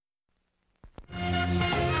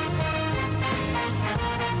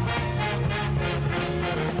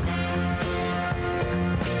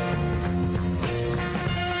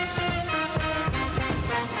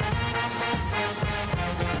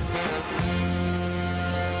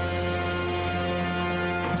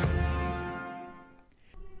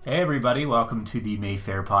Hey everybody, welcome to the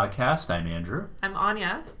Mayfair podcast. I'm Andrew. I'm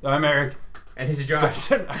Anya. I'm Eric. And this is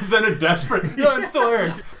Josh. I sounded desperate. No, I'm still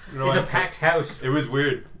Eric. It's a packed house. It was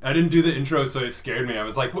weird. I didn't do the intro, so it scared me. I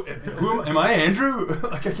was like, who am I, Andrew?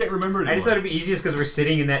 Like, I can't remember anymore. I just thought it'd be easiest because we're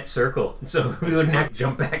sitting in that circle, so we wouldn't have to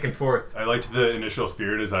jump back and forth. I liked the initial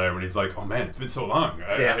fear desire when he's like, oh man, it's been so long.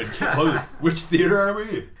 I can't Yeah. close. Which theater are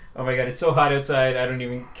we? Oh my god, it's so hot outside, I don't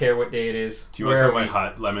even care what day it is. Do you want some of my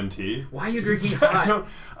hot lemon tea? Why are you drinking hot?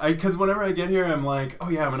 Because whenever I get here, I'm like, oh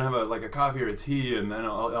yeah, I'm going to have a coffee or a tea, and then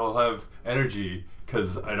I'll have energy.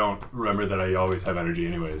 Because I don't remember that I always have energy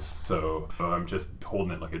anyways, so I'm just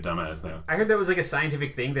holding it like a dumbass now. I heard that was like a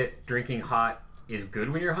scientific thing that drinking hot is good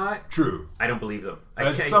when you're hot. True. I don't believe them.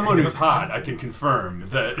 As someone who's hot, I can confirm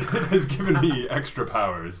that it has given me extra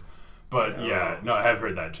powers. But yeah, no, I have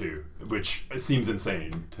heard that too, which seems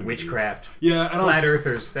insane to me. Witchcraft. Yeah, I don't. Flat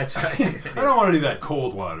earthers, that's right. I don't want to do that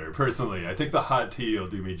cold water, personally. I think the hot tea will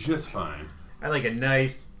do me just fine. I like a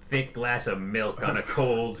nice, thick glass of milk on a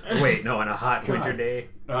cold, on a hot winter day.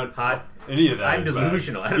 Hot. Any of that I'm is bad.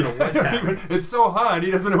 delusional. I don't know what's happening. It's so hot,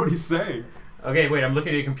 he doesn't know what he's saying. Okay, wait, I'm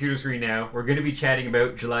looking at a computer screen now. We're going to be chatting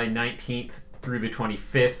about July 19th through the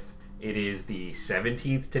 25th. It is the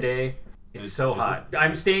 17th today. It's so hot.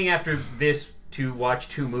 I'm staying after this to watch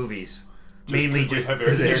 2 movies. Mainly just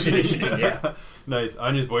because of air conditioning, yeah. Nice.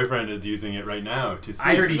 Anya's boyfriend is using it right now to sleep.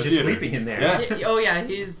 I heard he's just theater. sleeping in there. Yeah.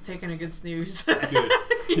 He's taking a good snooze. Good.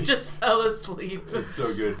 He just fell asleep. It's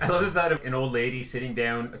so good. I love the thought of an old lady sitting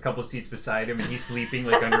down a couple seats beside him and he's sleeping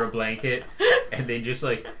like under a blanket, and then just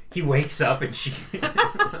like he wakes up and she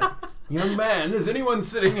Young man, is anyone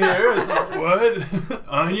sitting here? It's like, what?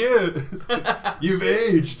 Anya? It's like, you've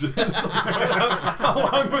aged. It's like,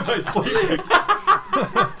 how long was I sleeping?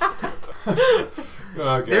 Oh,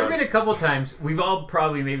 God. There have been a couple times, we've all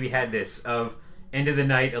probably maybe had this, of end of the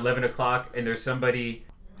night, 11 o'clock, and there's somebody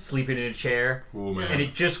sleeping in a chair, Oh, man. and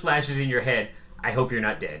it just flashes in your head, I hope you're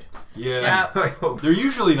not dead. Yeah. I hope. They're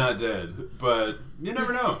usually not dead, but you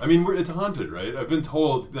never know. I mean, it's haunted, right? I've been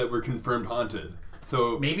told that we're confirmed haunted.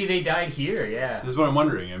 So Maybe they died here, yeah. this is what I'm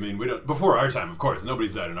wondering. I mean, we don't before our time, of course.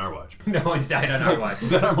 Nobody's died in our watch. No one's died on our watch.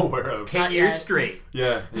 That I'm aware of. 10 Not years yet. straight.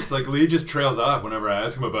 Yeah, it's like Lee just trails off whenever I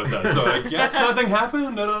ask him about that. So I guess nothing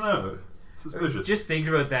happened. I don't know. Suspicious. Just think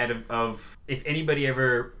about that of if anybody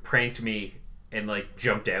ever pranked me and like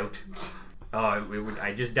jumped out,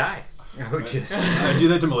 I'd just die. I would just... I do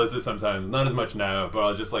that to Melissa sometimes. Not as much now, but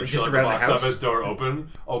I'll just like Just she'll have the around the box house. office door open.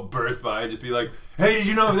 I'll burst by and just be like, "Hey, did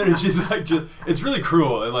you know that?" And she's like, "It's really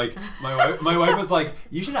cruel." And like my wife was like,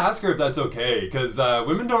 "You should ask her if that's okay, because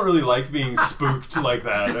women don't really like being spooked like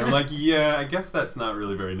that." And I'm like, "Yeah, I guess that's not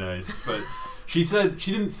really very nice." But she said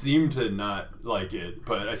she didn't seem to not like it,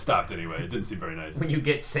 but I stopped anyway. It didn't seem very nice. When you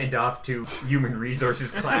get sent off to human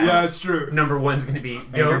resources class, Yeah, it's true. number one's going to be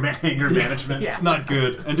Anger management. Yeah. It's not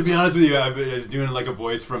good. And to be honest with you, I was doing like a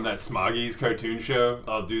voice from that Smoggies cartoon show.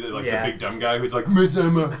 I'll do that, like Yeah. the big dumb guy who's like, "Miss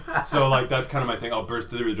Emma." So like that's kind of my thing. I'll burst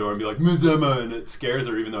through the door and be like, "Miss Emma," and it scares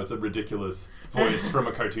her, even though it's a ridiculous voice from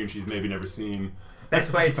a cartoon she's maybe never seen.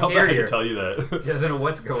 That's why it's I felt I had to scarier. tell you that. She doesn't know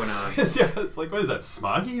what's going on. Yeah, it's like, what is that,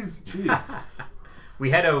 Smoggies? Jeez.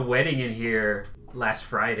 We had a wedding in here last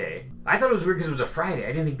Friday. I thought it was weird because it was a Friday. I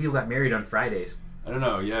didn't think people got married on Fridays. I don't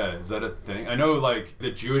know. Yeah, is that a thing? I know, like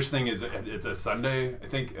the Jewish thing is it's a Sunday. I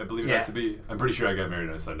believe it Yeah. has to be. I'm pretty sure I got married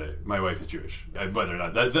on a Sunday. My wife is Jewish. Whether or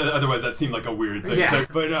not otherwise that seemed like a weird thing. Yeah.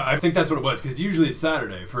 But I think that's what it was because usually it's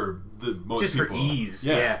Saturday for the most Just people. for ease.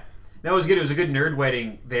 Yeah. No, it was good. It was a good nerd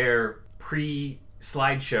wedding. Their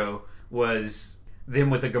pre-slideshow was them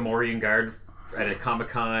with a Gamorrean guard at a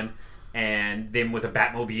Comic-Con and them with a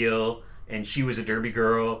Batmobile, and she was a derby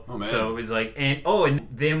girl. Oh, man. So it was like, and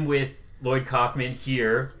them with Lloyd Kaufman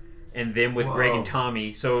here, and them with Greg and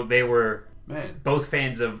Tommy. So they were Man. both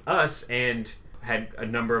fans of us and had a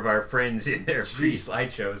number of our friends in their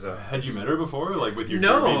pre-slideshow. So. Had you met her before, like with your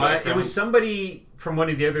No, derby it background? was somebody from one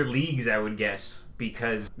of the other leagues, I would guess,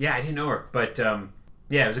 because I didn't know her, but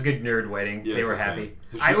it was a good nerd wedding. Yeah, they it's were okay. happy.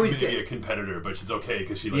 So I always maybe get a competitor, but she's okay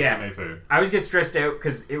because she likes Yeah. the Mayfair. I always get stressed out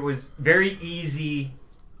because it was very easy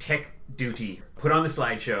tech duty. Put on the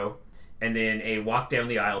slideshow, and then a walk down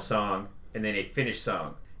the aisle song, and then a finish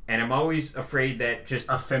song. And I'm always afraid that just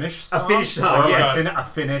A finished song? A finished song, Or yes. A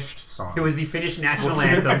finished song. it was the Finnish national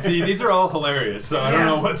anthem. See, these are all hilarious, so I don't Yeah.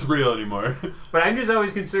 know what's real anymore. But I'm just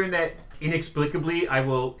always concerned that inexplicably I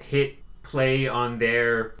will hit play on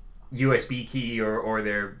their USB key or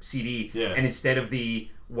their CD, Yeah. and instead of the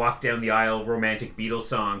walk down the aisle romantic Beatles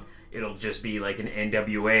song, it'll just be like an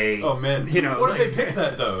NWA. Oh man, You know, what if like- they picked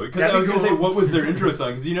that though? Because That'd I was be gonna say, cool. what was their intro song?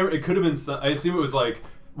 Because it could have been. I assume it was like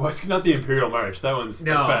Well, it's not the Imperial March. That's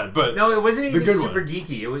bad. But no, it wasn't the even good super one.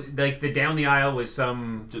 geeky. It was like the Down the Aisle was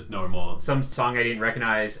some Just normal. song I didn't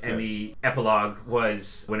recognize, and Yeah. the epilogue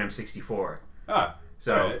was When I'm 64. Ah.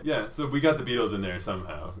 So- Alright, yeah. So we got the Beatles in there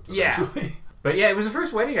somehow. Yeah. eventually. But yeah, it was the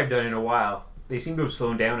first wedding I've done in a while. They seem to have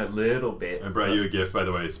slowed down a little bit. I brought you a gift, by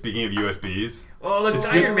the way. Speaking of USBs, Oh, look, it's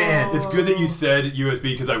It's good. Iron Man. it's good that you said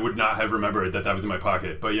USB because I would not have remembered that was in my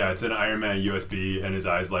pocket. But yeah, it's an Iron Man USB, and his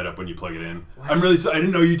eyes light up when you plug it in. I'm really I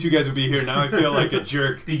didn't know you two guys would be here. Now I feel like a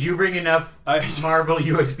jerk. Did you bring enough I- Marvel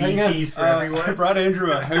USB Hang on. keys for I everyone? brought Andrew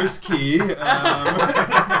a house key,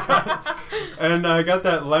 and I got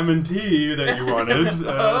that lemon tea that you wanted.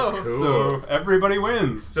 So everybody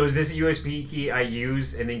wins. So is this a USB key I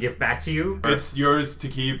use and then give back to you? It's yours to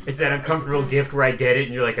keep. It's that uncomfortable gift where I get it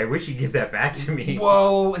and you're like, I wish you'd give that back to me.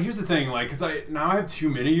 Well, here's the thing, like, because I have too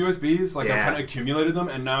many USBs, like Yeah. I've kind of accumulated them,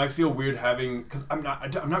 and now I feel weird having, because I'm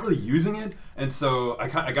not really using it, and so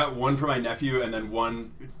I got one for my nephew, and then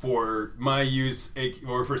one for my use,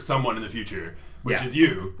 or for someone in the future, which Yeah. is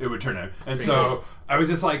you, it would turn out, and so I was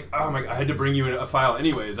just like, oh my, I had to bring you a file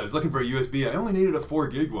anyways. I was looking for a USB. I only needed a 4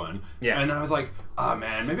 gig one, and I was like, oh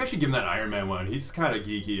man, maybe I should give him that Iron Man one. He's kind of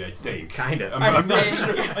geeky, I think. Kinda. I'm not sure.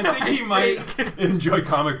 I think he might enjoy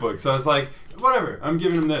comic books. So I was like, whatever, I'm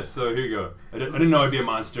giving him this, so here you go. I didn't know I'd be a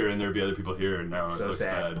monster and there'd be other people here, and now So it looks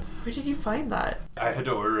sad. bad. Where did you find that? I had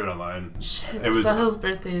to order it online. Shit. It was- Sahil's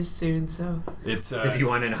birthday is soon, so. It's Does he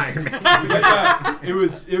want an Iron Man? yeah, it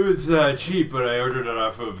was cheap, but I ordered it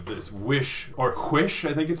off of this Wish, or Whish,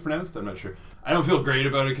 I think it's pronounced. I'm not sure. I don't feel great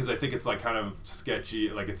about it because I think it's like kind of sketchy.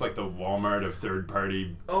 Like it's like the Walmart of third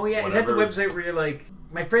party. Oh yeah, is that the whatever. website where you're like?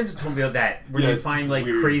 My friends have told me about that, where Yeah, you it's find like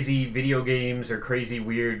weird. crazy video games or crazy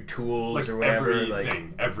weird tools Like or whatever.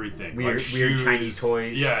 everything. Weird- Like weird shoes. Chinese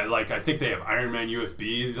toys. Yeah, like I think they have Iron Man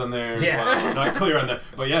USBs on there as Yeah. well. I'm not clear on that.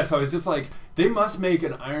 But yeah, so I was just like, they must make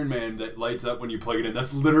an Iron Man that lights up when you plug it in.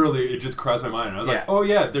 That's literally, it just crossed my mind. I was Yeah. like, oh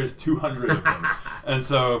yeah, there's 200 of them. And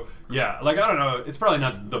so, yeah, like I don't know, it's probably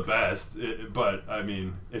not the best, but I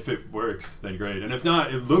mean, if it works, then great. And if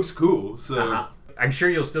not, it looks cool. So Uh-huh. I'm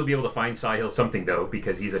sure you'll still be able to find Sahil something though,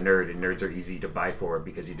 because he's a nerd and nerds are easy to buy for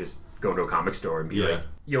because you just go into a comic store and be Yeah. like,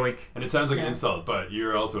 yoink. And it sounds like an Yeah. insult, but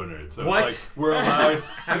you're also a nerd. So What? it's like, we're allowed to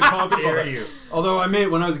How call people dare that. you? Although I made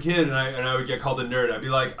when I was a kid and I would get called a nerd, I'd be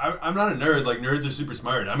like, I'm not a nerd. Like nerds are super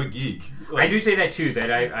smart. I'm a geek. Like, I do say that too,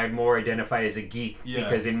 that I more identify as a geek Yeah.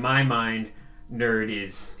 because in my mind, nerd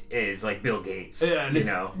is like Bill Gates. Yeah, and you it's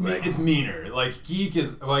know, it's meaner. Like geek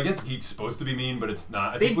is well, I guess geek's supposed to be mean, but it's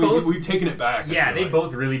not. I They think both- we've taken it back. I yeah, feel they've like.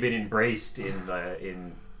 both really been embraced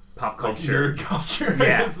in pop Like culture. nerd culture.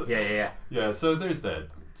 Yeah, It's- yeah. yeah. So there's that.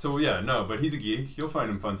 So yeah, no, but he's a geek. You'll find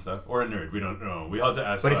him fun stuff or a nerd. We don't know. We will have to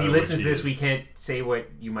ask. But if he Sahil listens which to this, is. we can't say what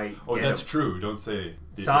you might. Oh, get that's him. true. Don't say.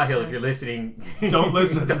 Sahil, if you're listening, Don't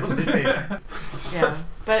listen. Don't listen. Yeah.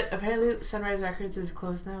 But apparently Sunrise Records is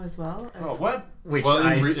closed now as well. Oh, what? Which well,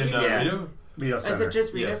 I in assume- Rito? Rito Is Center. it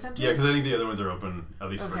just Rito Yeah, Center? yeah, because I think the other ones are open at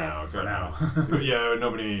least for Okay. now. For God now. knows. Yeah,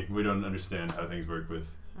 nobody. We don't understand how things work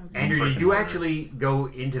with. Okay. Andrew, brick did and you mortar. actually go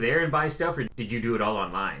into there and buy stuff, or did you do it all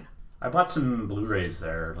online? I bought some Blu-rays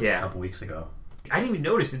there Yeah. a couple weeks ago. I didn't even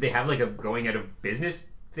notice. Did they have like a going out of business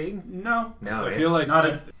thing? No, No, I feel like not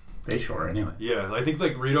as Bayshore anyway. Yeah, I think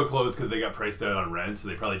like Rito closed because they got priced out on rent, so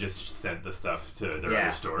they probably just sent the stuff to their Yeah.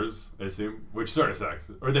 other stores, I assume, which sort of sucks.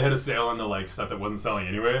 Or they had a sale on the like stuff that wasn't selling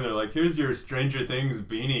anyway, and they're like, "Here's your Stranger Things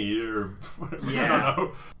beanie," or whatever. Yeah. I don't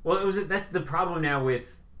know. Well, that's the problem now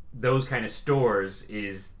with those kind of stores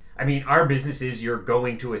is, I mean, our business is you're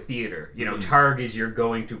going to a theater. You know, Targ is you're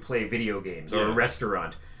going to play video games or a Yeah.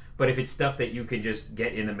 restaurant. But if it's stuff that you can just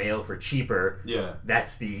get in the mail for cheaper, Yeah,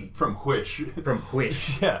 that's the from Whish. from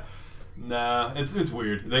Whish. Yeah. Nah, it's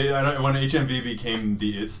weird. When HMV became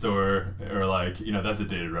the It store, or like, you know, that's a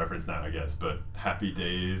dated reference now, I guess, but Happy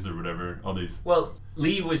Days or whatever, all these. Well,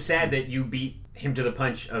 Lee was sad that you beat him to the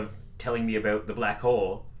punch of telling me about the black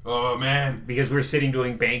hole Oh man. because we were sitting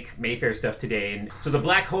doing Bank Mayfair stuff today, and so the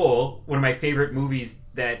black hole, one of my favorite movies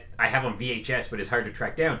that I have on VHS but is hard to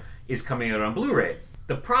track down, is coming out on Blu-ray.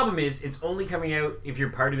 The problem is it's only coming out if you're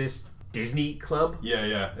part of this Disney club,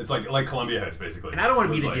 Yeah. It's like Columbia House, basically. and I don't want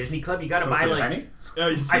to be It's the like- Disney club. You got to So buy it's a like penny? Yeah,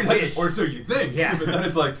 you see, I that's, wish. or so you think. Yeah. But then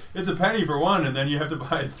it's like, it's a penny for one, and then you have to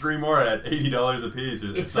buy 3 more at $80 a piece.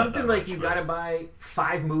 It's not something that like much, you but- got to buy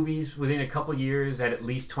 5 movies within a couple years at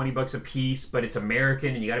least $20 a piece, but it's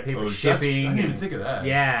American and you got to pay for Oh, shipping. I didn't even and- think of that.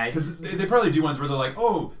 Yeah, Because they probably do ones where they're like,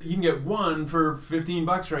 oh, you can get one for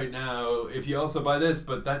 $15 right now if you also buy this,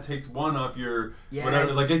 but that takes one off your Yeah, whatever.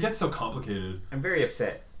 it's- Like, it gets so complicated. I'm very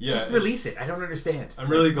upset Yeah, Just release it. I don't understand. I'm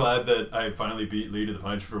really glad that I finally beat Lee to the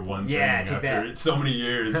punch for one thing after so many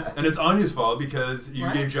years. And it's Anya's fault because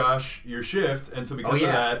you gave Josh your shift, and so because of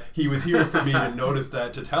that, he was here for me to notice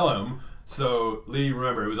that, to tell him. So, Lee,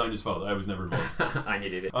 remember, it was Anya's fault. I was never involved. Anya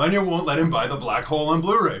did it. Anya won't let him buy the Black Hole on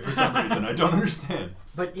Blu-ray for some reason. I don't understand.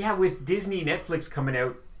 But yeah, with Disney Netflix coming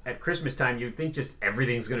out at Christmas time, you'd think just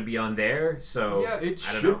everything's going to be on there. So yeah, it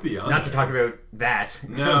should be on Not there. to talk about that.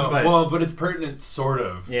 No, but it's pertinent, sort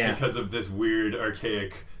of, because of this weird,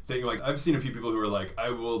 archaic thing. Like, I've seen a few people who are like, I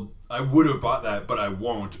would have bought that, but I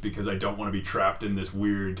won't because I don't want to be trapped in this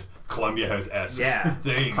weird Columbia House-esque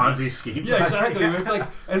thing. Ponzi scheme. Yeah, exactly. It's like,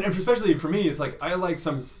 and especially for me, it's like, I like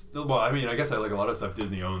some, well, I mean, I guess I like a lot of stuff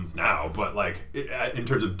Disney owns now, but like, in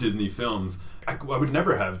terms of Disney films, I would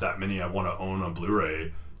never have that many I want to own on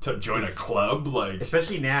Blu-ray to join a club, like,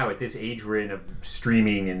 especially now at this age we're in of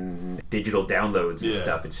streaming and digital downloads and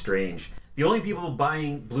stuff. It's strange. The only people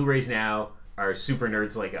buying Blu-rays now are super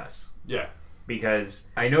nerds like us. Yeah. Because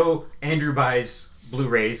I know Andrew buys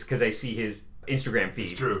Blu-rays because I see his Instagram feed.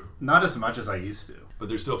 It's true. Not as much as I used to. But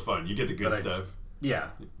they're still fun. You get the good stuff. Yeah.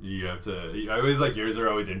 You have to. I always like yours are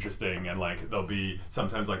always interesting, and like they'll be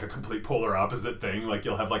sometimes like a complete polar opposite thing. Like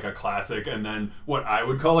you'll have like a classic, and then what I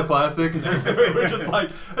would call a classic, which is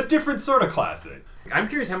like a different sort of classic. I'm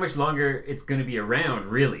curious how much longer it's going to be around,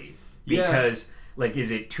 really, because like,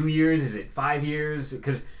 is it 2 years? Is it 5 years?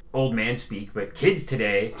 Because old man speak, but kids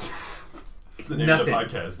today, it's the name of the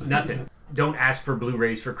podcast. Nothing. Don't ask for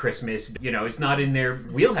Blu-rays for Christmas. You know, it's not in their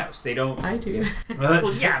wheelhouse. They don't. I do.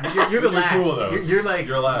 Well, yeah, but you're the last. Cool, though. You're like,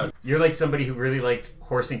 you're allowed. You're like somebody who really liked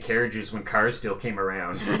horse and carriages when cars still came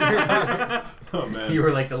around. Oh man, you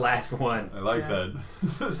were like the last one. I like that.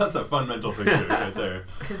 That's a fun mental picture right there.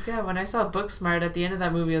 Because when I saw Booksmart at the end of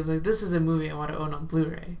that movie, I was like, this is a movie I want to own on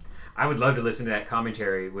Blu-ray. I would love to listen to that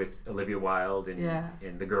commentary with Olivia Wilde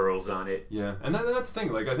and the girls on it. Yeah, and that's the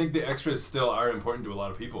thing. Like, I think the extras still are important to a lot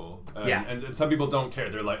of people. And some people don't care.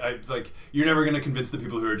 They're like, you're never gonna convince the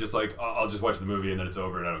people who are just like, I'll just watch the movie and then it's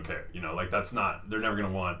over and I don't care. You know, like that's not. They're never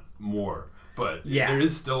gonna want more. But there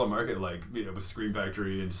is still a market, like, you know, with Scream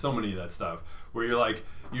Factory and so many of that stuff, where you're like,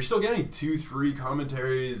 you're still getting 2-3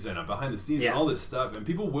 commentaries and a behind the scenes and all this stuff, and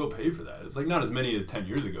people will pay for that. It's like not as many as 10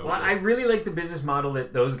 years ago. Well, I really like the business model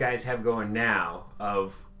that those guys have going now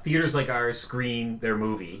of theaters like ours screen their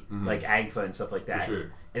movie, like AGFA and stuff like that, For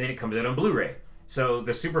sure. and then it comes out on Blu-ray. So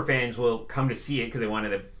the super fans will come to see it because they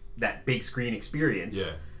wanted that big screen experience,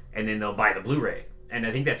 and then they'll buy the Blu-ray. And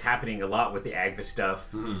I think that's happening a lot with the AGFA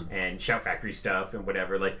stuff and Shout Factory stuff and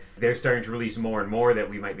whatever. Like, they're starting to release more and more that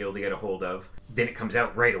we might be able to get a hold of. Then it comes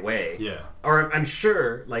out right away. Yeah. Or I'm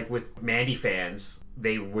sure, like, with Mandy fans,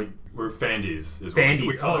 they would... We're Fandies. Is Fandies. What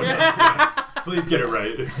we call it. Please get it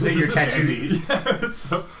right. So your tattoo...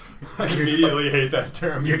 So I immediately hate that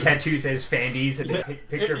term. Your tattoo says Fandies and a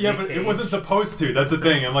picture of Nick but Cage. it wasn't supposed to. That's the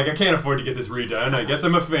thing. I'm like, I can't afford to get this redone. I guess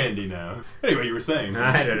I'm a Fandy now. Anyway, you were saying.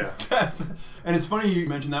 I don't know. And it's funny you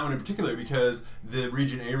mentioned that one in particular because the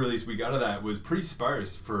Region A release we got of that was pretty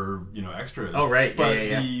sparse for, you know, extras. Oh, right. But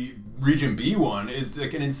the Region B one is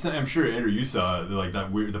like an insane. I'm sure, Andrew, you saw like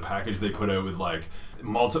that weird, the package they put out with like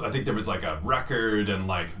I think there was like a record and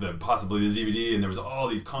like possibly the DVD, and there was all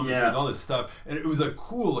these commentaries, all this stuff, and it was a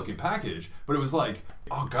cool looking package, but it was like,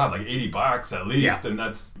 oh god, like $80 at least, and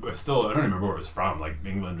that's still, I don't remember where it was from, like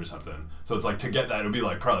England or something. So it's like, to get that, it would be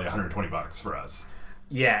like probably $120 for us.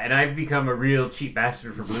 Yeah, and I've become a real cheap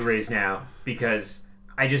bastard for Blu-rays now because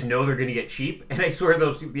I just know they're going to get cheap, and I swear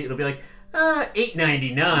it'll be like,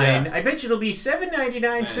 $8.99. Yeah. I bet you it'll be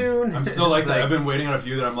 $7.99 soon. I'm still like that. I've been waiting on a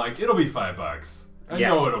few that I'm like, it'll be $5. I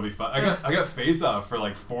know it'll be fun. I got Face Off for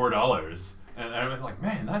like $4, and I'm like,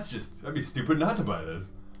 man, that'd be stupid not to buy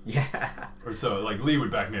this. Yeah. Or so, like, Lee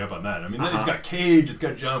would back me up on that. I mean, it's got Cage, it's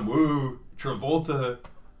got John Woo, Travolta.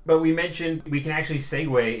 But we mentioned we can actually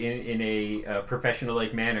segue in a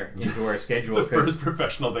professional-like manner into our schedule. The first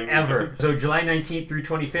professional thing ever. So July 19th through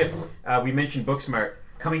 25th, we mentioned Booksmart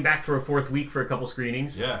coming back for a fourth week for a couple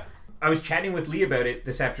screenings. Yeah. I was chatting with Lee about it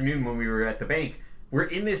this afternoon when we were at the bank. We're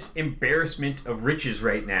in this embarrassment of riches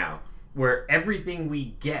right now, where everything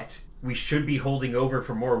we get, we should be holding over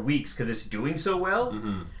for more weeks because it's doing so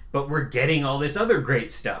well, but we're getting all this other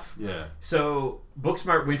great stuff. Yeah. So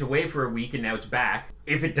Booksmart went away for a week and now it's back.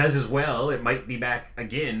 If it does as well, it might be back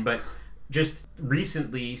again, but just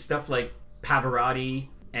recently, stuff like Pavarotti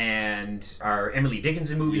and our Emily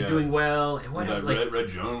Dickinson movie's doing well. And what else? Red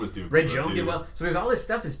Joan was doing Red Joan did well. So there's all this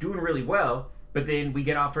stuff that's doing really well. But then we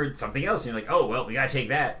get offered something else, and you're like, oh, well, we gotta take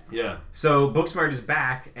that. Yeah. So Booksmart is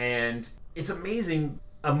back, and it's amazing.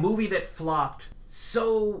 A movie that flopped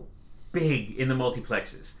so big in the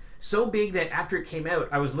multiplexes. So big that after it came out,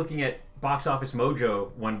 I was looking at Box Office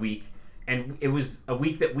Mojo one week, and it was a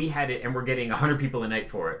week that we had it, and we're getting 100 people a night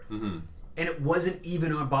for it. Mm-hmm. And it wasn't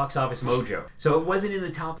even on Box Office Mojo. So it wasn't in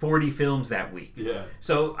the top 40 films that week. Yeah.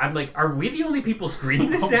 So I'm like, are we the only people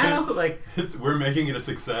screening this now? Man. Like, We're making it a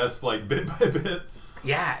success, like, bit by bit.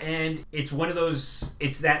 yeah, and it's one of those,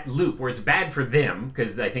 it's that loop where it's bad for them,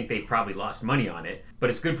 because I think they probably lost money on it, but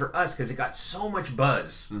it's good for us because it got so much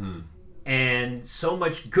buzz and so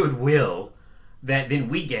much goodwill that then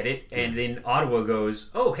we get it, and then Ottawa goes,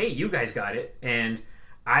 oh, hey, you guys got it, and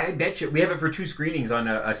I bet you, we have it for 2 screenings on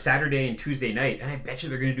a Saturday and Tuesday night, and I bet you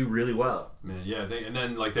they're going to do really well. Man, yeah, and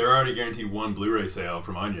then like they're already guaranteed 1 Blu-ray sale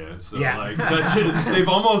from Anya, so Yeah. like they've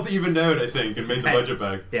almost evened out, I think, and made the budget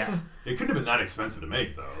back. Yeah. It couldn't have been that expensive to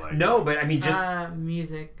make, though. Like, No, but I mean, just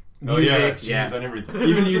Music. oh yeah, music, jeez, yeah. I never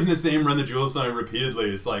even using the same Run the Jewels song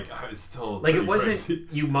repeatedly. It's like I was still like it pretty wasn't pricey.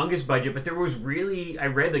 humongous budget, but there was really, I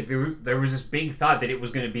read like there was this big thought that it was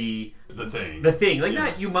going to be the thing, like Yeah.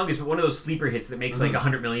 not humongous, but one of those sleeper hits that makes like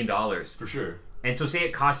 $100 million. for sure. And so say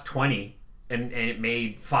it cost 20 and it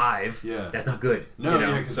made 5. Yeah. That's not good. No, you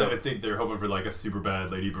know? yeah, because So- I think they're hoping for like a super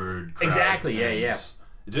bad Lady Bird crowd. Exactly, yeah, and yeah.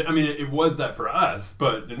 I mean, it was that for us,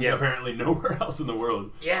 but Yeah. apparently nowhere else in the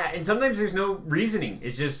world. yeah, and sometimes there's no reasoning.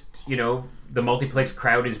 It's just, you know, the multiplex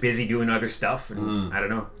crowd is busy doing other stuff, and I don't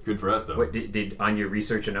know. Good for us, though. What did Anya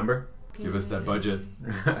research a number? Give us that budget.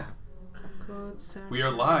 Code We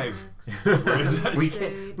are live.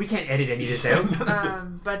 we can't edit any of this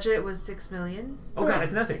out. Budget was $6 million. Oh god,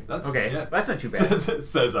 that's nothing. That's- okay, yeah. that's not too bad.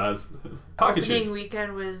 says us. Pocket Opening change.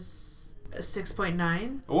 weekend was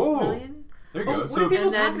 6.9 Oh, million. there you go. what So are people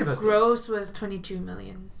And talking then about gross was 22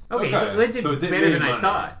 million. Okay, Okay, so that did so it did better make than I money.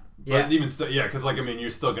 thought. Yeah. But even still, yeah, because like I mean, you're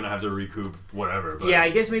still gonna have to recoup whatever. But Yeah, I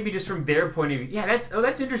guess maybe just from their point of view. Yeah,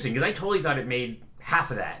 that's interesting because I totally thought it made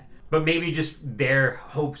half of that, but maybe just their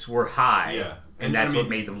hopes were high. Yeah. and I that's mean, what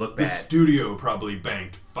made them look the bad. studio probably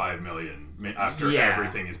banked $5 million after Yeah.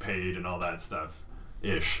 everything is paid and all that stuff,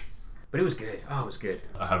 ish. But it was good. Oh, it was good.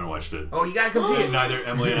 I haven't watched it. Oh, you gotta come see it. Neither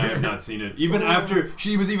Emily and I have not seen it. Even after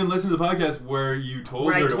she was even listening to the podcast where you told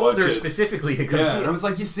Where her I to told watch her it. specifically to come Yeah, see and it. I was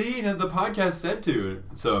like, you see, the podcast said to.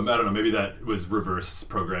 So I don't know, maybe that was reverse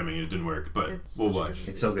programming and it didn't work, but It's we'll such a watch. good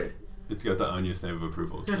It's so good. It's got the Anya stamp of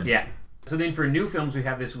approval. So. Yeah. So then for new films we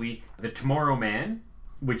have this week, The Tomorrow Man,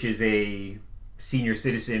 which is a senior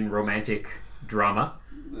citizen romantic drama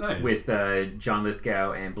Nice. with John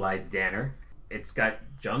Lithgow and Blythe Danner. It's got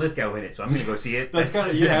John Lithgow in it, so I'm gonna go see it. That's kind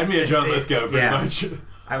of, you had me at John that's it. Lithgow pretty Yeah. much.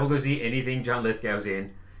 I will go see anything John Lithgow's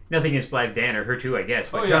in. Nothing against Blythe Danner, her too, I guess.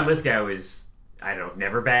 But Oh, John yeah. Lithgow is, I don't know,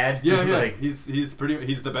 never bad. Yeah, yeah. Like, he's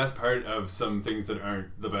the best part of some things that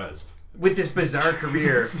aren't the best. with this bizarre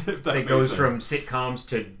career If that that makes goes sense. from sitcoms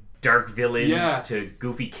to dark villains Yeah. to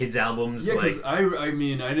goofy kids albums. Yeah, like, because I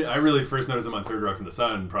mean, I really first noticed him on Third Rock from the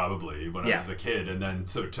Sun probably when I Yeah. was a kid, and then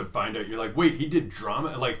so to find out you're like, wait, he did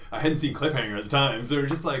drama. Like I hadn't seen Cliffhanger at the time, so it's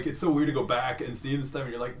just like it's so weird to go back and see him stuff,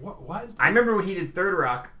 and you're like, what? I remember when he did Third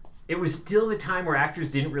Rock, it was still the time where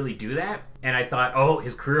actors didn't really do that, and I thought, oh,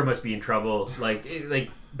 his career must be in trouble.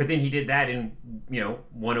 But then he did that and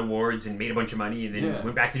won awards and made a bunch of money, and then Yeah.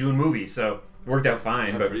 went back to doing movies. So it worked out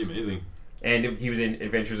fine. Yeah, but pretty amazing. and he was in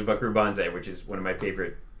Adventures of Buckaroo Banzai, which is one of my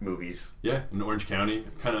favorite movies. Yeah, in Orange County,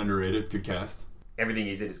 kind of underrated. Good cast. Everything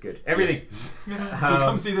he's in is good. Everything. So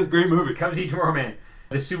come see this great movie. Come see Tomorrow Man.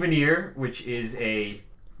 The Souvenir, which is a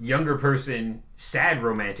younger person sad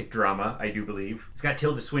romantic drama, I do believe. It's got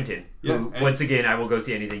Tilda Swinton. Yeah, Who, and- once again, I will go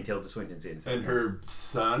see anything Tilda Swinton's in. So. And her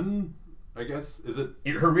son, I guess, is it?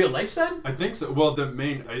 Her real life son? I think so. Well, the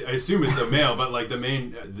main, I assume it's a male, but like the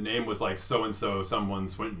name was like so and so someone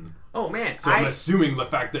Swinton. Oh man, So I'm assuming the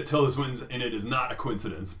fact that Tilda Swinton's in it is not a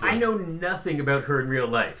coincidence. But I know nothing about her in real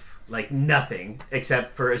life. Like nothing,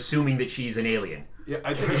 except for assuming that she's an alien. Yeah,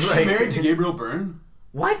 I think is she Like- married to Gabriel Byrne?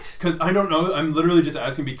 What? Because I don't know. I'm literally just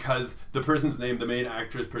asking because the person's name, the main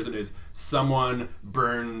actress person, is someone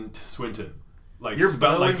Byrne Swinton. Like You're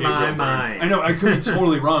spelled like blowing my Gabriel Byrne. mind. I know. I could be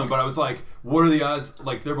totally wrong, but I was like, what are the odds?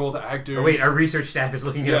 Like they're both actors. Oh, wait, our research staff is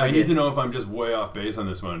looking at Yeah, it I need again. to know if I'm just way off base on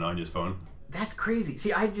this one on Anya's phone. That's crazy. See,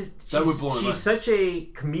 That would blow my she's mind. such a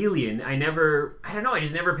chameleon. I don't know, I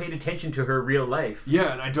just never paid attention to her real life.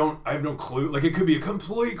 Yeah, and I have no clue. Like it could be a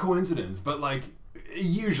complete coincidence, but like it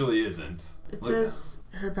usually isn't. It Like- says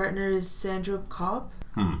her partner is Sandra Cobb.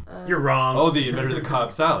 You're wrong. Oh, the inventor of the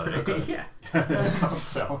Cobb salad. Okay. yeah.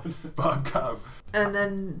 Bob Cobb. And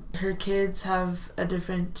then her kids have a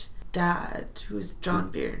different dad, who's John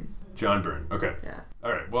Byrne. John Byrne. Okay. Yeah.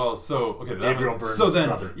 All right. Well, so okay. Gabriel Byrne's so then,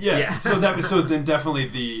 brother. yeah. Yeah. So then, definitely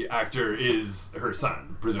the actor is her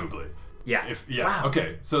son, presumably. Yeah. If yeah. Wow.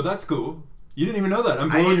 Okay. So that's cool. You didn't even know that. I'm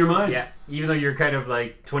blowing your mind. Yeah, even though you're kind of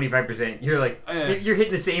like 25%, you're like you're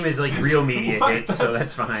hitting the same as like real media What? hits, so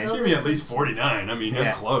that's fine. Give me at least 49. I mean, Yeah.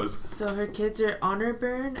 I'm close. So her kids are Honor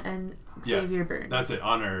Byrne and Xavier Byrne. That's it.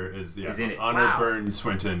 Honor is Is in it. Honor Wow. Byrne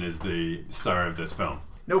Swinton is the star of this film.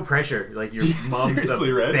 No pressure. Like your Yeah, mom's seriously,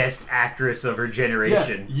 the right? best actress of her Yeah,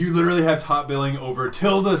 generation. you literally have top billing over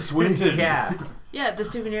Tilda Swinton. Yeah. Yeah, the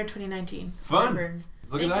Souvenir 2019. Fun. Honor Byrne.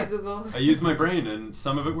 Look Thank at that. you, Google. I used my brain and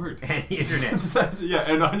some of it worked. And the internet. Yeah,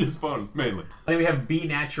 and on his phone mainly. Then we have Be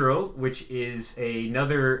Natural, which is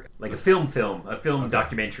another like a film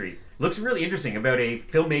documentary. Looks really interesting about a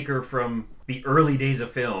filmmaker from the early days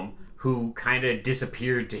of film who kind of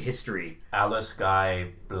disappeared to history. Alice Guy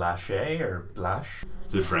Blaché or Blash,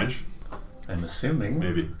 Is it French? I'm assuming.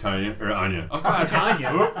 Maybe Tanya or Anya. Oh God,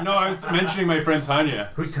 Tanya. Oop, no, I was mentioning my friend Tanya.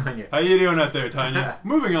 Who's Tanya? How you doing out there, Tanya?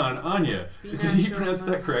 Moving on, Anya. Be Did he natural, pronounce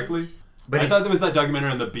that mother. correctly? But I it- thought there was that documentary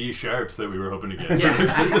on the B sharps that we were hoping to get. Yeah.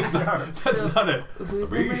 That's not it. Who's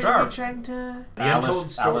Be the man sharp. you're trying to... The Untold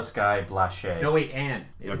Alice, Story. Alice Guy Blaché. No, wait, Anne.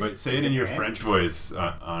 Yeah, Is but it? say it Is in it your Anne? French voice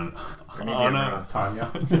on Anna.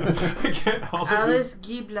 Tanya. I can't hold it. Alice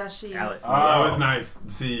Guy Blaché. Alice. Oh, that was nice.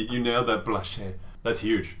 See, you nailed that Blaché. That's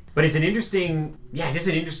huge. But it's an interesting, just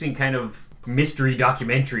an interesting kind of mystery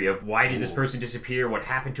documentary of why did this Ooh. person disappear, what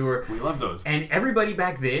happened to her. We love those. And everybody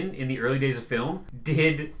back then, in the early days of film,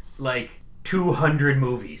 did like 200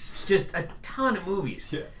 movies. Just a ton of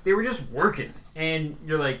movies. Yeah. They were just working. And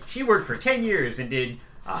you're like, she worked for 10 years and did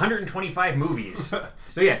 125 movies.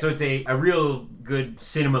 So it's a real good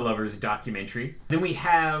cinema lovers documentary. Then we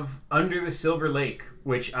have Under the Silver Lake,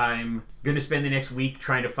 which I'm going to spend the next week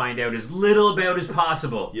trying to find out as little about as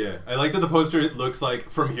possible. Yeah, I like that the poster. It looks like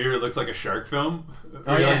from here. It looks like a shark film.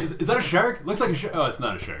 Oh, You're yeah. like, is that a shark? Looks like a shark. Oh, it's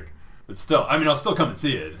not a shark. But still, I mean, I'll still come and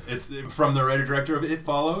see it. It's from the writer director of It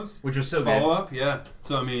Follows. Which was so Follow good. up, yeah.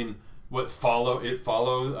 So I mean, I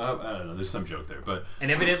don't know. There's some joke there, but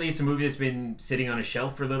And evidently it's a movie that's been sitting on a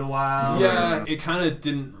shelf for a little while. yeah, it kind of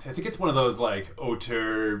didn't. I think it's one of those like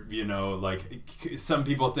auteur, like some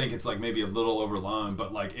people think it's like maybe a little overlong,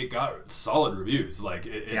 but like it got solid reviews. Like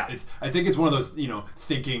Yeah. it's. I think it's one of those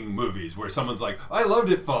thinking movies where someone's like, I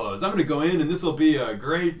loved It Follows. I'm gonna go in and this will be a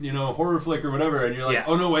great horror flick or whatever, and you're like, Yeah.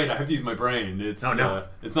 oh no, wait, I have to use my brain. It's Oh, no.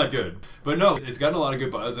 it's not good. But no, it's gotten a lot of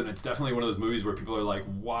good buzz, and it's definitely one of those movies where people are like,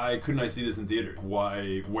 why couldn't I see this in theater?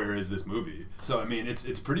 Where is this movie? So I mean,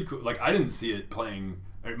 it's pretty cool. Like I didn't see it playing.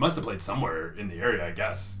 It must have played somewhere in the area, I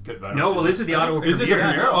guess. I don't know. Well, this is the Ottawa Is it the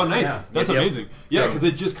premiere. premiere? Oh, nice. Yeah. That's Yep. amazing. Yeah, So- because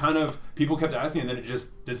it just kind of people kept asking, and then it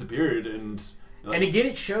just disappeared. And And again,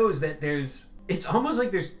 it shows that it's almost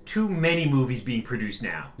like there's too many movies being produced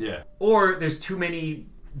now. yeah, Or there's too many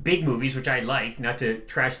big movies, which I like, not to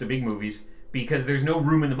trash the big movies, because there's no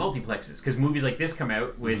room in the multiplexes. Because movies like this come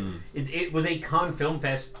out with... It was a Cannes Film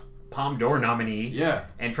Fest Palme d'Or nominee. yeah.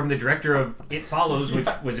 And from the director of It Follows, which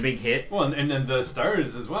was a big hit. Well, and then the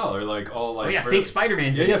stars as well are like all like. Oh yeah, fake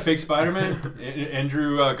Spider-Man's in Yeah, it. fake Spider-Man.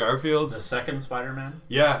 Andrew Garfield. The second Spider-Man?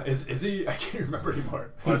 Yeah, is he? I can't remember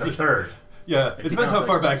anymore. Or the third? Yeah, it depends how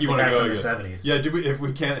far back you want to guy go. from the again. 70s. Yeah, if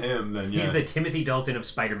we can't him, then yeah. He's the Timothy Dalton of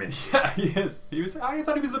Spider-Man. Yeah, he is. He was. I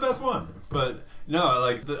thought he was the best one, but no,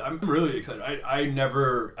 like I'm really excited. I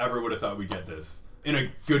never ever would have thought we'd get this in a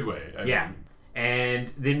good way. I Yeah. mean,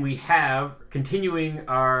 And then we have, continuing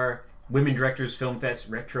our Women Directors Film Fest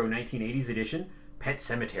Retro 1980s edition, Pet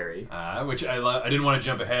Cemetery. which I love. I didn't want to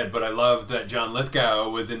jump ahead, but I love that John Lithgow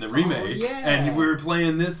was in the remake, yeah. and we were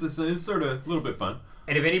playing this. This is sort of a little bit fun.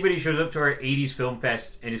 And if anybody shows up to our 80s Film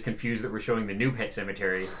Fest and is confused that we're showing the new Pet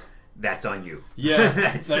Cemetery, that's on you. Yeah,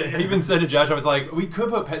 That's- I even said to Josh, I was like, we could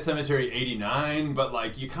put Pet Cemetery '89, but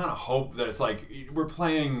like you kind of hope that it's like we're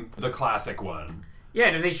playing the classic one. Yeah,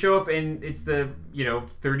 and if they show up and it's the,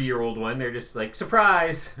 30-year-old one, they're just like,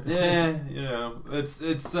 surprise! Yeah, it's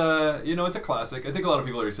it's a classic. I think a lot of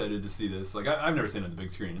people are excited to see this. Like I've never seen it on the big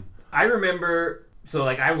screen. I remember,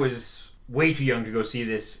 I was way too young to go see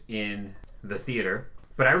this in the theater,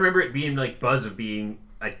 but I remember it being like buzz of being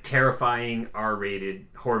a terrifying R-rated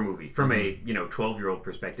horror movie from a 12-year-old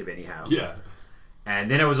perspective anyhow. Yeah.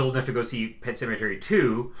 And then I was old enough to go see Pet Cemetery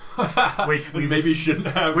 2, which we maybe shouldn't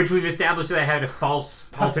have. which we've established that I had a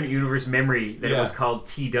false alternate universe memory that it Yeah. was called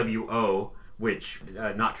TWO, which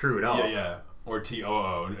not true at all. Yeah. Or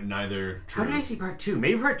TOO, neither true. How did I see part 2?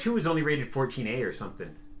 Maybe part 2 was only rated 14A or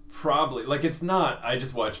something. Probably. Like, it's not. I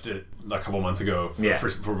just watched it a couple months ago Yeah.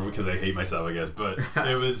 because I hate myself, I guess. But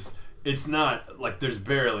it was. it's not like there's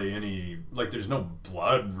barely any, like there's no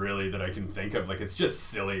blood really that I can think of. Like it's just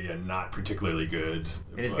silly and not particularly good.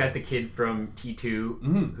 And it's got the kid from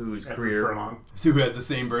T2 whose career. Furlong. So who has the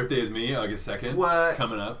same birthday as me, August 2nd, What?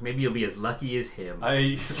 coming up. Maybe you'll be as lucky as him.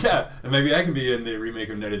 And maybe I can be in the remake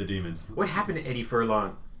of Night of the Demons. What happened to Eddie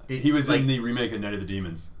Furlong? He was in the remake of Night of the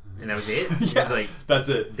Demons. And that was it? He Yeah, was like, that's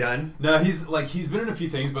it. done? No, he's been in a few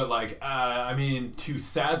things, but like, I mean, to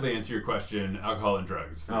sadly answer your question, alcohol and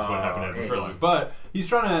drugs is what happened to Edward Eddie. Furlong. But he's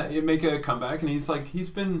trying to make a comeback, and he's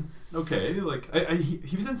been okay. Like,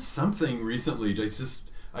 he was in something recently.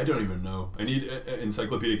 I don't even know. I need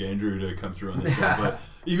Encyclopedic Andrew to come through on this one, but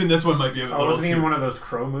even this one might be a little wasn't he too... in one of those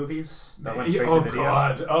Crow movies? That went straight Oh to video?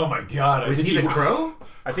 God! Oh my God! Was he the Crow?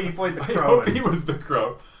 I think he played the I Crow. hope he was the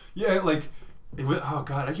Crow. Yeah, like... oh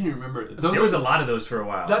God, I can't even remember. There was a lot of those for a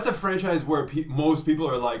while. That's a franchise where most people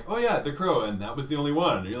are like, "Oh yeah, The Crow," and that was the only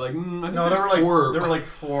one. And you're like, I think No, there's there were like four. there were like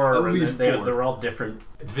four. At and least they four. were all different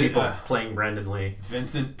people playing Brendan Lee.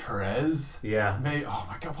 Vincent Perez. Yeah. Oh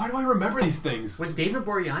my God, why do I remember these things? Was David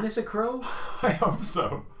Boreanaz a Crow? I hope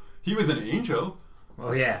so. He was an angel.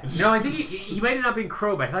 Oh, yeah. No, I think he might have not been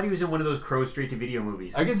Crow, but I thought he was in one of those Crow straight-to-video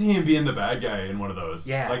movies. I could see him being the bad guy in one of those.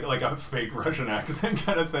 Yeah. Like a fake Russian accent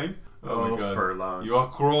kind of thing. Oh my God. Furlong. You are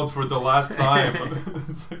crowed for the last time.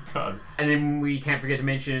 It's like, God. And then we can't forget to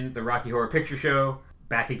mention the Rocky Horror Picture Show.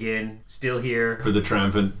 Back again. Still here. For the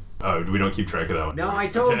triumphant... Oh, we don't keep track of that one. No,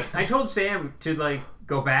 do we? I told Sam to, like,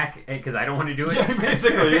 go back, because I don't want to do it. Yeah,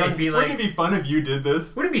 basically. And be like, wouldn't it be fun if you did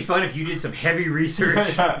this? wouldn't it be fun if you did some heavy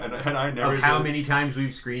research and I never of how did. many times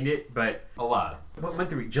we've screened it? But A lot. what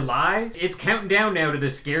month are we? July? It's counting down now to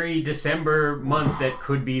the scary December month that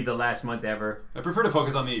could be the last month ever. I prefer to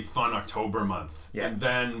focus on the fun October month. Yeah. And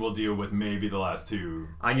then we'll deal with maybe the last two.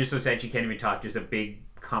 Anya's so sad she can't even talk, just a big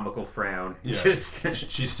comical frown. Yeah.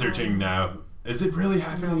 Just She's searching now. Is it really No,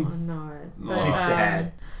 happening? I'm not. But, She's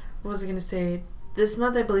sad. What was I going to say? This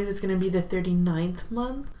month, I believe, is going to be the 39th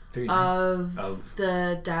month of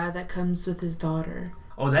the dad that comes with his daughter.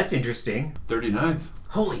 Oh, that's interesting. 39th.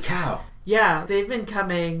 Holy cow. Yeah, they've been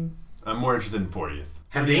coming. I'm more interested in 40th.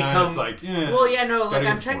 Have they 39th, come- It's like, yeah. Well, yeah, no, gotta like,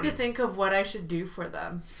 get I'm to trying 40. to think of what I should do for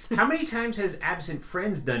them. How many times has Absent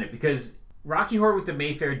Friends done it? Because Rocky Horror with the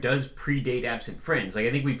Mayfair does predate Absent Friends. Like,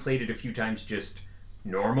 I think we played it a few times just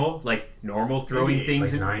normal throwing Maybe,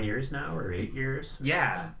 things like in. 9 years now or 8 years.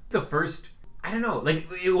 Yeah. The first, I don't know, like,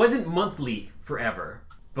 it wasn't monthly forever,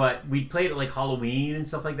 but we played it like Halloween and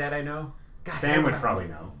stuff like that, I know. God, Sam would probably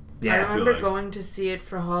know. Yeah. I feel remember like- going to see it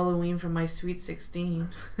for Halloween for my Sweet 16.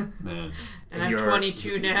 Man. And I'm You're-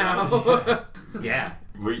 22 now. Yeah.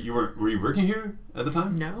 Were you working here at the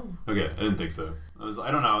time? No. Okay, I didn't think so.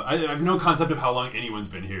 I don't know. I have no concept of how long anyone's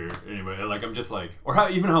been here. Anyway, like I'm just like, or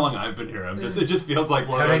even how long I've been here. It just feels like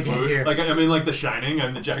one How'd of I those get movies. here? Like I'm in like The Shining.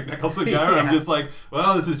 I'm the Jack Nicholson guy. Where I'm Yeah. just like,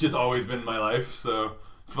 well, this has just always been my life. So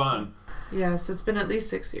fun. Yes, it's been at least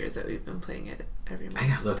 6 years that we've been playing it every month.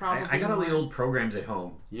 I got all the more. old programs at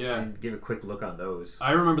home. Yeah. And give a quick look on those.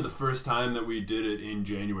 I remember the first time that we did it in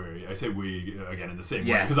January. I say we, again, in the same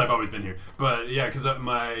way, Yeah. because I've always been here. But yeah, because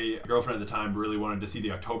my girlfriend at the time really wanted to see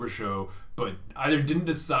the October show, but either didn't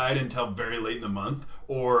decide until very late in the month,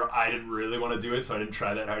 or I didn't really want to do it, so I didn't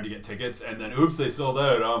try that hard to get tickets. And then, oops, they sold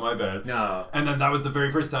out. Oh, my bad. No. And then that was the very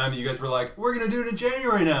first time that you guys were like, we're going to do it in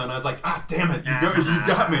January now. And I was like, ah, damn it, you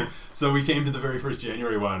got me. So we came to the very first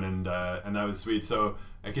January one, and that was sweet. So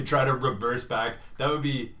I could try to reverse back. That would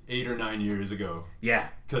be 8 or 9 years ago. Yeah.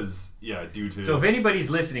 Because, yeah, due to... So if anybody's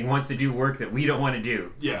listening wants to do work that we don't want to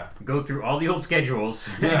do, yeah, go through all the old schedules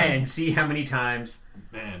Yeah. and see how many times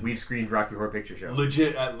man. we've screened Rocky Horror Picture Show.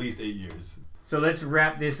 Legit at least 8 years. So let's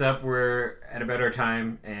wrap this up. We're at about our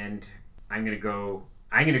time, and I'm gonna go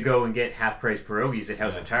and get half-price pierogies at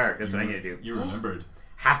House of Targ. That's what I'm gonna do. You remembered.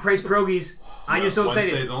 Half-price pierogies. Anya's so Wednesdays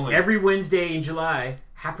excited. only. Every Wednesday in July,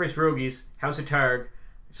 half-price pierogies, House of Targ.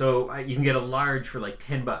 So you can get a large for like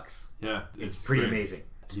 $10. Yeah. It's pretty great. amazing.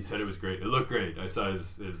 He said it was great. It looked great. I saw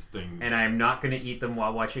his things. And I'm not gonna eat them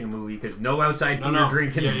while watching a movie because no outside food no. or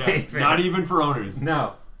drink in the Yeah. Mayfair. Not even for owners.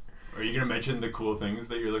 No. Are you going to mention the cool things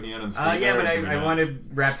that you're looking at on screen? Yeah, there, but or do we I not? want to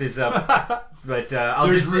wrap this up. But I'll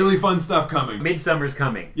There's just really fun stuff coming. Midsummer's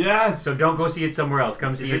coming. Yes. So don't go see it somewhere else.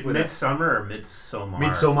 Come Is see it it with us. Midsummer or Midsommar?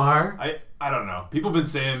 Midsommar. I don't know. People have been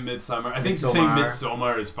saying Midsummer. I think Midsommar. saying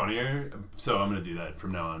Midsommar is funnier, so I'm going to do that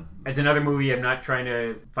from now on. It's another movie I'm not trying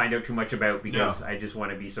to find out too much about because No. I just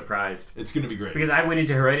want to be surprised. It's going to be great. Because I went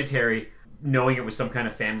into Hereditary knowing it was some kind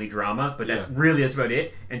of family drama, but that's about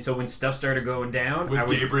it. And so when stuff started going down,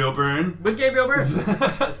 With Gabriel Byrne. With Gabriel Byrne.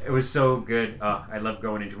 It was so good. I love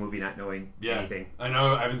going into a movie not knowing anything. I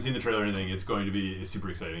know. I haven't seen the trailer or anything. It's going to be super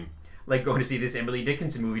exciting. like going to see this Emily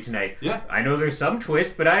Dickinson movie tonight. Yeah. I know there's some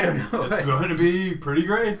twist, but I don't know. It's going to be pretty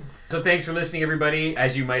great. So thanks for listening, everybody.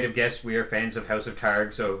 As you might have guessed, we are fans of House of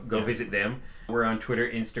Targ, so go visit them. We're on Twitter,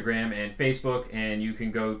 Instagram, and Facebook, and you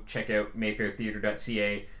can go check out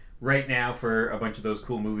mayfairtheatre.ca right now for a bunch of those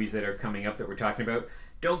cool movies that are coming up that we're talking about.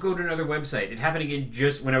 Don't go to another website. It happened again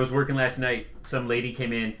just when I was working last night. Some lady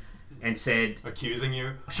came in and said... Accusing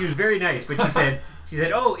you? She was very nice, but she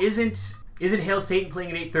said, oh, isn't Hail Satan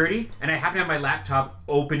playing at 8:30? And I happened to have my laptop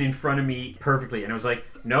open in front of me perfectly. And I was like,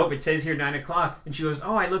 nope, it says here 9 o'clock. And she goes,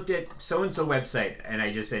 oh, I looked at so-and-so website. And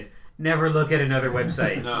I just said... Never look at another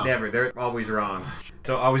website. No. Never. They're always wrong.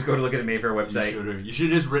 So always go to look at the Mayfair website. You should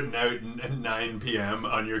have just written out at 9 p.m.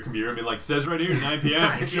 on your computer and be like, says right here, 9 p.m.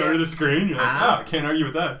 and show her the screen. You're like, can't argue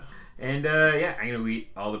with that. And I'm going to eat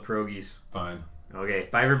all the pierogies. Fine. Okay.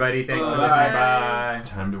 Bye, everybody. Thanks for listening. Bye.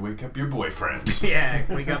 Time to wake up your boyfriend. Yeah.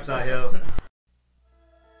 Wake up, Sahil.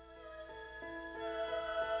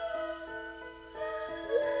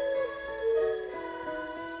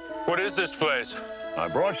 What is this place? I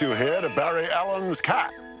brought you here to bury Alan's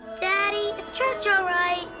cat. Daddy, is church all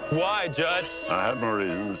right? Why, Judd? I had my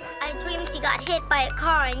reasons. I dreamed he got hit by a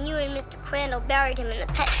car and you and Mr. Crandall buried him in the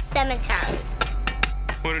pet cemetery.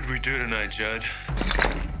 What did we do tonight, Judd?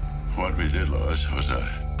 What we did, Lois, was a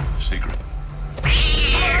secret.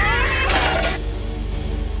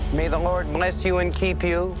 May the Lord bless you and keep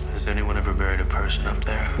you. Has anyone ever buried a person up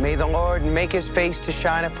there? May the Lord make his face to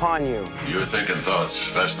shine upon you. You're thinking thoughts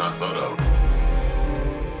best not thought of.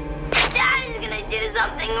 Daddy's gonna do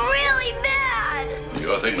something really bad.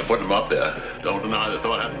 You're thinking of putting him up there. Don't deny the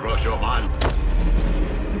thought hadn't crossed your mind.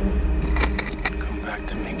 Come back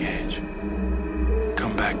to me, Gage.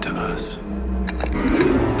 Come back to us.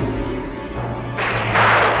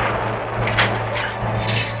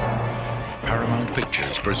 Paramount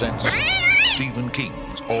Pictures presents Stephen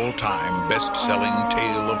King's all-time best-selling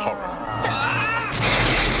tale of horror.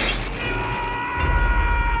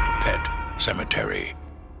 Pet Sematary.